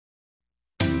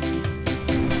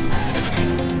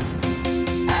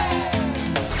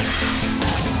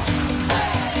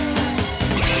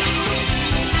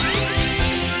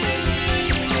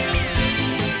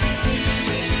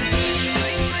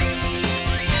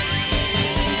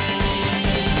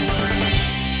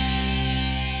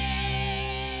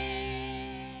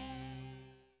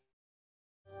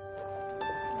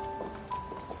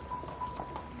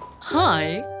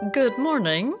Hi, good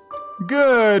morning.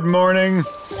 Good morning.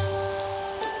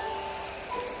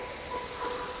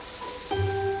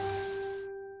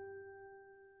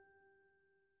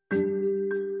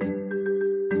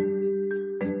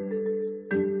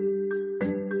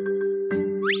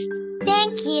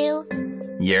 Thank you.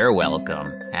 You're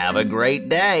welcome. Have a great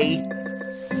day.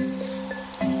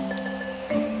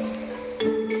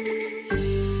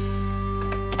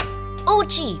 Oh,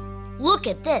 gee, look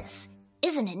at this.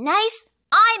 Isn't it nice?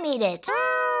 I made it.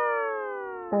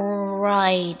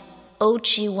 Right.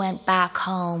 Ochi went back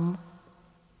home.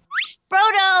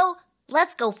 Frodo,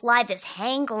 let's go fly this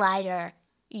hang glider.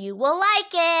 You will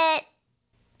like it.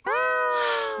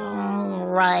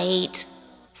 Right.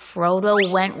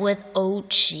 Frodo went with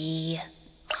Ochi.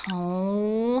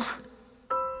 Oh.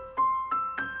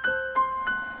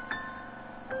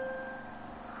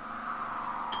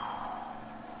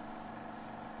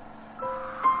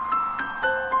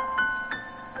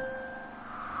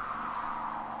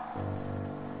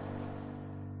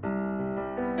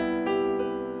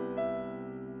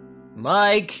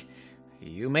 Mike,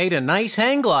 you made a nice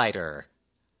hang glider.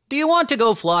 Do you want to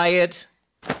go fly it?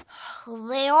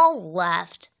 They all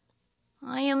left.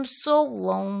 I am so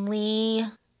lonely.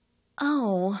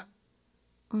 Oh,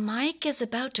 Mike is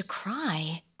about to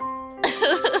cry.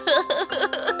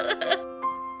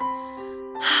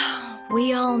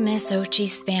 We all miss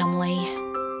Ochi's family.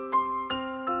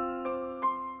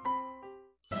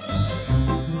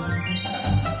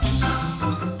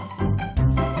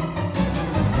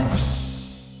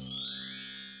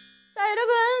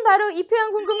 바로 이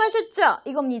표현 궁금하셨죠?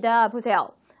 이겁니다.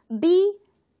 보세요. Be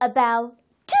about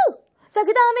to. 자,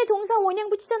 그 다음에 동사 원형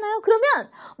붙이잖아요.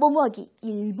 그러면 뭐뭐하기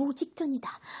일보 직전이다.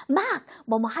 막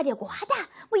뭐뭐 하려고 하다.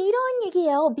 뭐 이런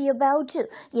얘기예요. Be about to.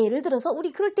 예를 들어서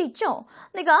우리 그럴 때 있죠.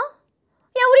 내가 야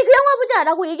우리 그 영화 보자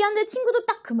라고 얘기하는데 친구도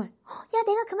딱 그 말. 야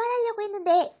내가 그 말 하려고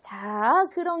했는데. 자,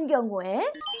 그런 경우에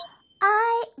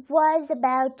I was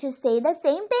about to say the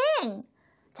same thing.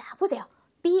 자, 보세요.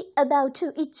 Be about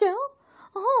to 있죠?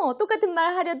 똑같은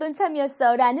말 하려던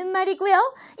참이었어 라는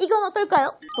말이고요. 이건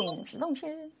어떨까요?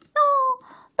 동실동실.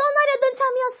 떠나려던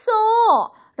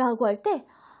참이었어 라고 할 때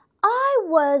I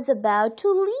was about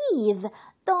to leave.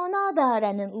 떠나다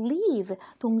라는 leave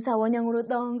동사 원형으로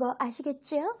넣은 거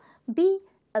아시겠죠? Be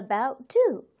about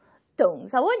to.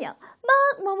 동사 원형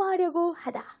막 뭐뭐 하려고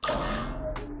하다.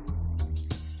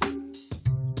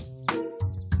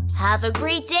 Have a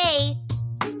great day.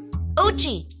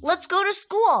 Ochi, let's go to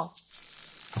school.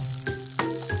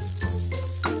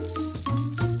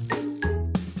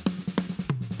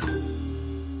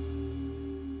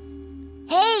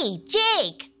 Hey,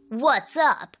 Jake, what's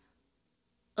up?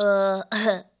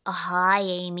 Hi,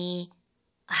 Amy.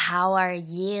 How are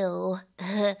you?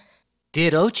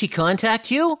 Did Ochi contact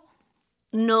you?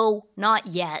 No, not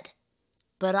yet.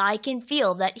 But I can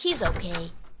feel that he's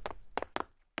okay.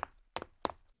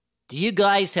 Do you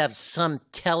guys have some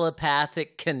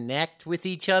telepathic connect with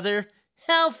each other?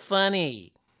 How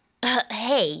funny.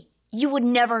 Hey, you would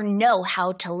never know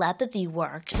how telepathy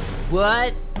works.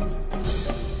 What?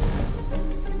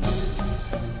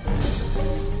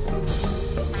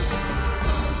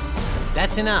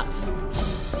 That's enough.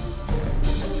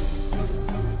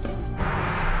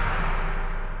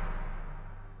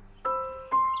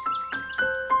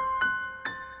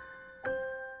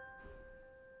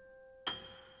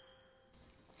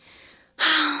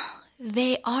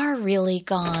 They are really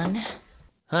gone.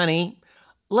 Honey,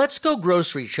 let's go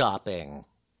grocery shopping.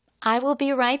 I will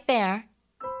be right there.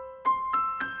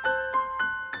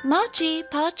 Machi,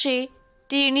 Pachi,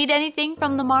 do you need anything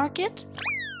from the market?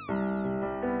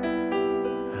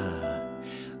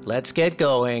 Let's get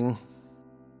going.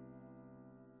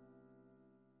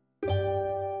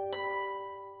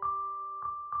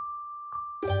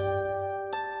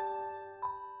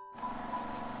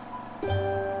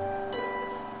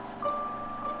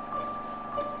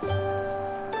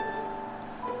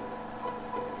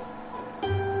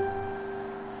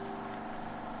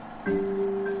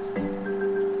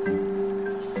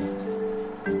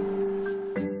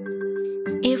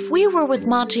 If we were with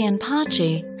Machi and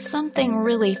Pachi, something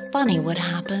really funny would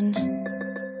happen.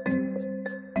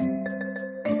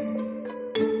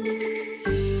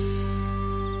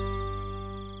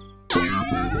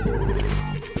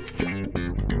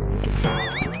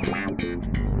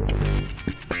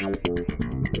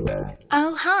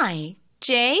 Oh, hi.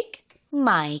 Jake?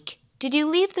 Mike, did you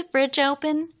leave the fridge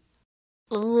open?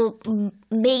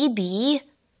 Maybe.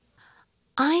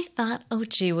 I thought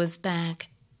Ochi was back.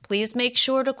 Please make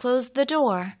sure to close the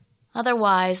door.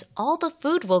 Otherwise, all the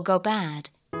food will go bad.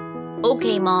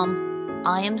 Okay, Mom.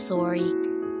 I am sorry.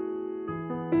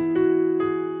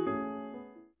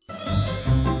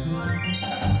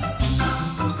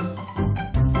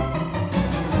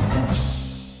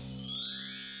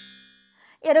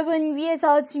 여러분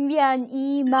위에서 준비한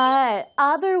이 말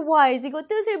otherwise 이거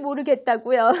뜻을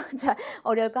모르겠다고요. 자,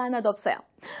 어려울 거 하나도 없어요.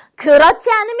 그렇지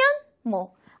않으면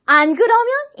안 그러면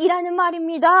이라는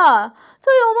말입니다.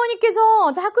 저희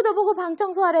어머니께서 자꾸 저보고 방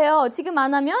청소하래요. 지금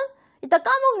안 하면 이따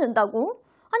까먹는다고.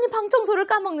 아니 방 청소를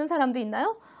까먹는 사람도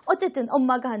있나요? 어쨌든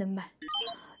엄마가 하는 말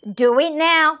Do it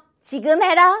now. 지금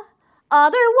해라.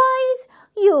 Otherwise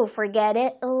you'll forget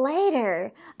it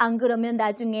later. 안 그러면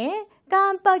나중에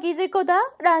깜빡 잊을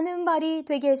거다 라는 말이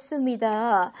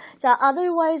되겠습니다. 자,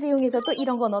 otherwise 이용해서 또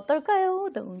이런 건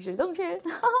어떨까요? 덩실덩실.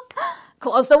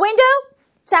 Close the window.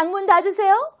 창문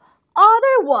닫으세요.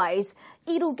 Otherwise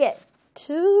it'll get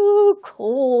too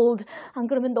cold. 안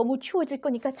그러면 너무 추워질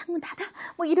거니까 창문 닫아.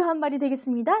 이러한 말이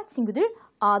되겠습니다. 친구들,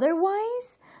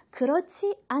 otherwise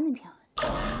그렇지 않으면.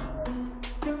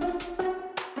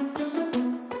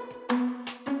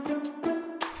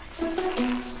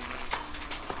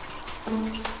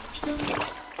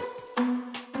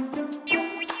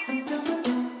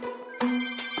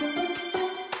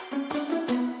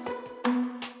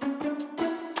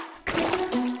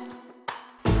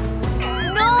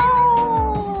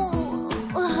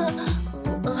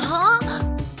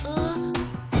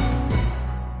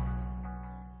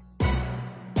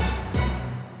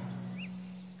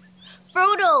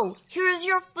 Frodo, here's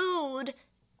your food.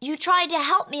 You tried to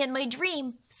help me in my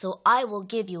dream, so I will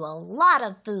give you a lot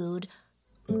of food.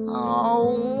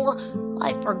 Oh,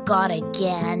 I forgot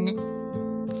again.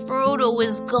 Frodo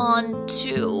is gone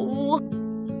too.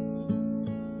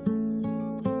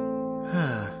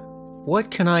 What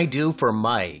can I do for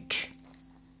Mike?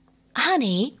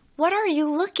 Honey, what are you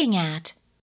looking at?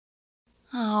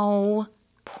 Oh,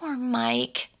 poor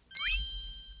Mike.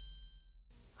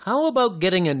 How about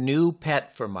getting a new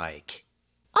pet for Mike?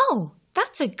 Oh,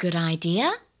 that's a good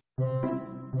idea.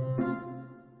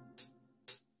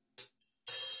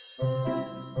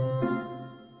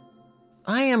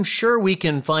 I am sure we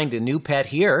can find a new pet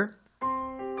here.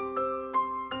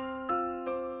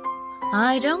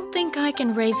 I don't think I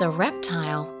can raise a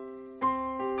reptile.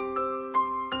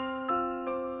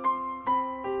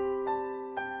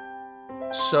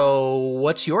 So,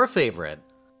 what's your favorite?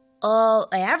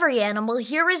 Every animal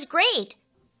here is great.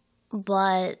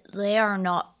 But they are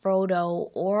not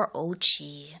Frodo or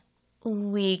Ochi.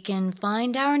 We can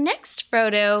find our next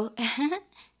Frodo.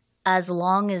 As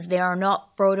long as they are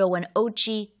not Frodo and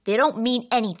Ochi, they don't mean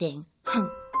anything.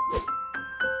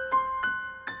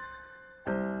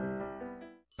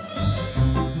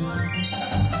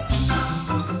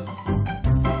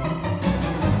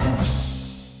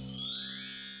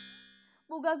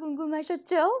 뭐가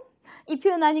궁금하셨죠? 이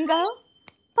표현 아닌가요?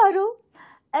 바로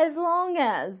as long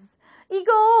as.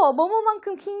 이거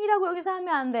뭐뭐만큼 긴이라고 여기서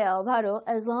하면 안 돼요. 바로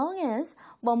as long as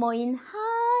뭐뭐인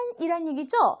한이란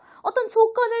얘기죠. 어떤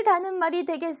조건을 다는 말이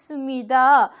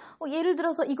되겠습니다. 예를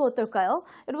들어서 이거 어떨까요?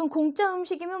 여러분 공짜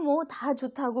음식이면 뭐 다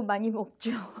좋다고 많이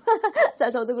먹죠. 자,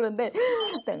 저도 그런데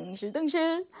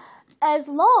덩실덩실 as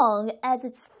long as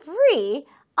it's free,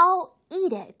 I'll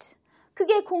eat it.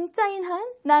 그게 공짜인 한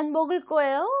난 먹을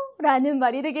거예요. 라는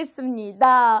말이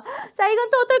되겠습니다. 자, 이건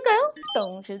또 어떨까요?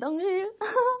 덩실덩실.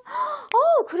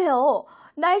 그래요.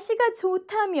 날씨가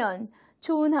좋다면,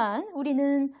 좋은 한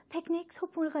우리는 피크닉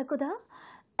소풍을 갈 거다.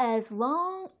 As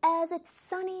long as it's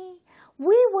sunny,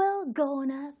 we will go on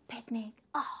a picnic.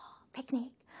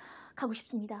 피크닉. 가고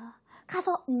싶습니다.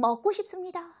 가서 먹고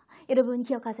싶습니다. 여러분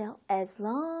기억하세요. As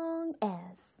long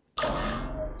as.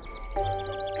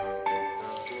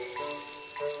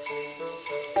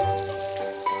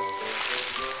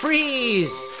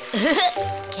 Freeze!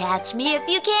 Catch me if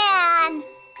you can.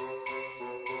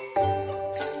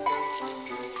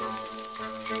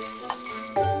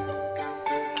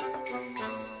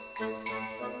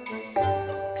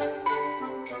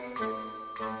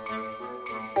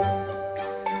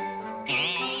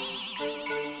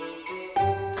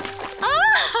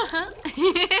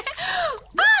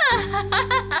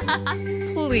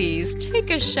 Please take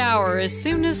a shower as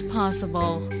soon as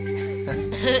possible.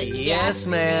 Yes,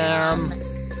 ma'am.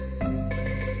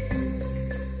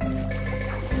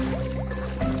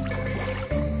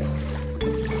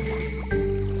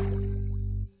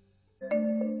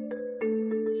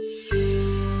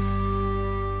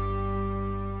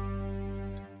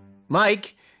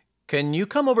 Mike, can you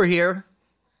come over here?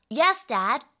 Yes,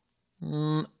 Dad.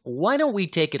 Why don't we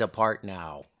take it apart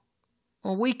now?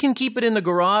 We can keep it in the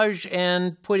garage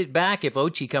and put it back if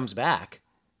Ochi comes back.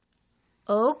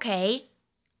 Okay.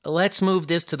 Let's move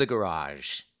this to the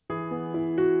garage.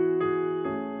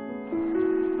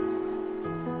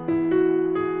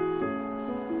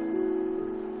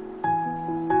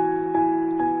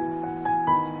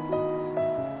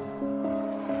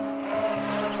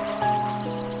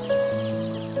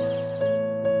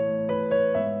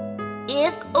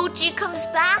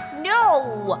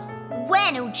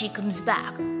 when Ochi comes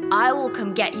back, I will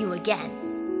come get you again.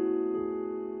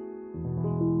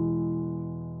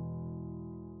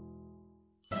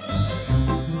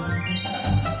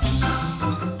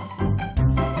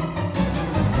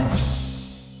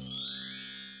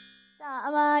 자,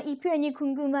 아마 이 표현이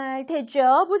궁금할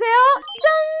테죠. 보세요.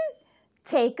 짠!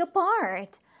 Take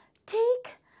apart.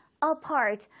 Take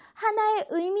apart. 하나의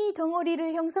의미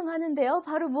덩어리를 형성하는데요.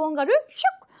 바로 무언가를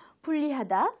슉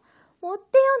분리하다.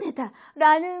 떼어내다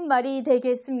라는 말이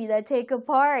되겠습니다. Take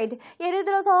apart. 예를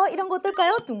들어서 이런 거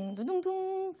어떨까요?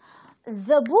 둥두둥둥.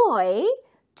 The boy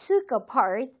took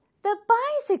apart the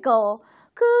bicycle.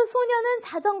 그 소녀는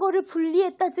자전거를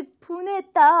분리했다, 즉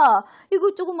분해했다.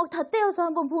 이것저것 막 다 떼어서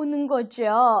한번 보는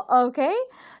거죠. 오케이?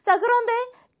 자, 그런데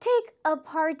take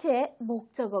apart의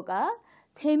목적어가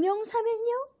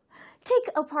대명사면요.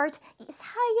 take apart 이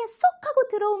사이에 쏙 하고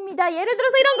들어옵니다. 예를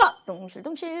들어서 이런 거.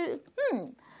 둥실둥실.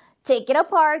 Take it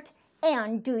apart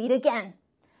and do it again.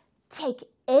 Take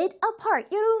it apart.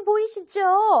 여러분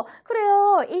보이시죠?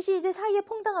 그래요. it이 이제 사이에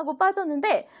퐁당하고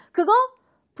빠졌는데 그거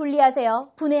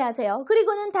분리하세요. 분해하세요.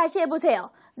 그리고는 다시 해보세요.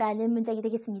 라는 문장이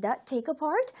되겠습니다. Take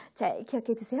apart. 잘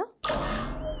기억해 두세요.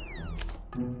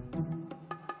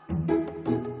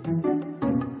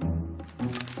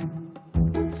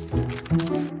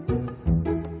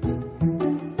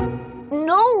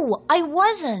 No, I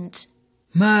wasn't.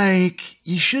 Mike,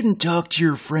 you shouldn't talk to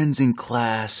your friends in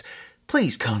class.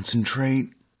 Please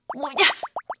concentrate.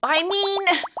 I mean...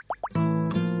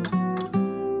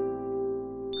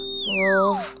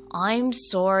 Oh, I'm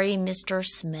sorry, Mr.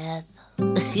 Smith.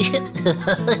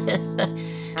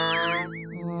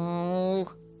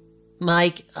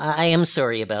 Mike, I am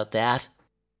sorry about that.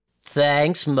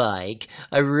 Thanks, Mike.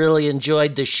 I really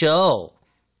enjoyed the show.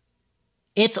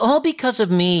 It's all because of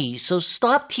me, so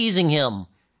stop teasing him.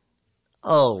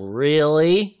 Oh,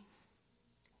 really?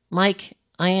 Mike,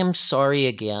 I am sorry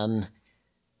again.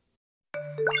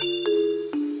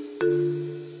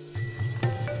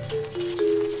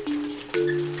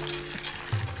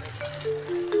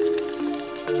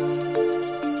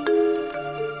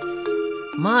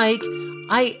 Mike,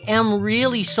 I am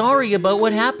really sorry about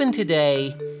what happened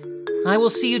today. I will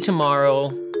see you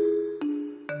tomorrow.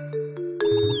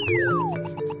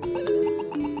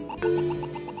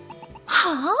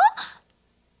 Huh?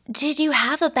 Did you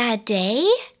have a bad day?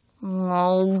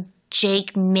 Oh,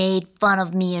 Jake made fun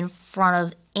of me in front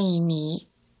of Amy.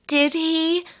 Did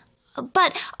he?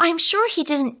 But I'm sure he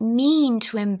didn't mean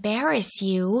to embarrass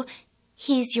you.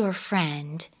 He's your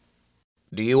friend.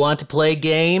 Do you want to play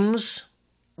games?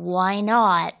 Why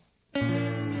not?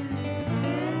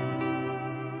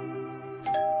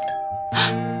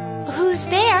 Who's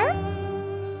there?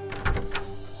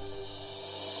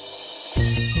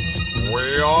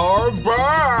 We are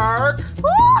back!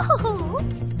 Ooh,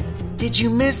 Did you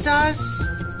miss us?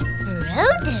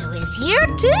 Rodo is here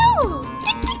too.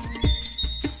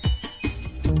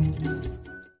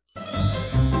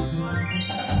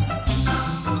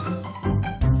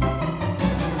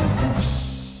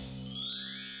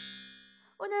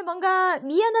 오늘 뭔가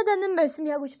미안하다는 말씀이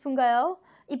하고 싶은가요?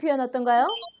 이 표현 어떤가요?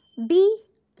 Be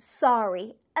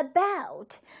sorry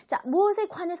about. 자, 무엇에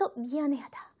관해서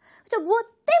미안해하다. 그렇죠? 무엇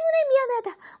때문에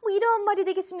미안하다. 뭐 이런 말이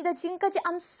되겠습니다. 지금까지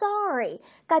I'm sorry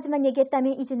까지만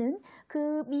얘기했다면 이제는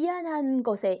그 미안한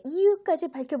것의 이유까지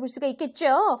밝혀볼 수가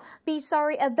있겠죠. Be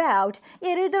sorry about.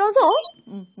 예를 들어서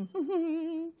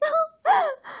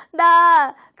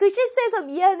나 그 실수해서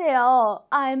미안해요.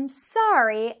 I'm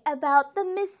sorry about the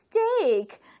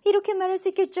mistake. 이렇게 말할 수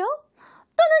있겠죠?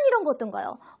 또는 이런 거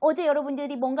어떤가요? 어제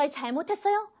여러분들이 뭔가를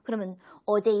잘못했어요? 그러면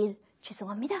어제 일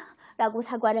죄송합니다 라고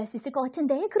사과를 할 수 있을 것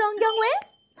같은데 그런 경우에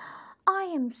I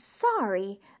am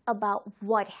sorry about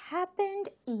what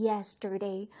happened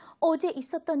yesterday. 어제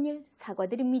있었던 일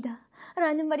사과드립니다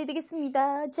라는 말이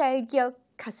되겠습니다. 잘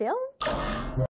기억하세요?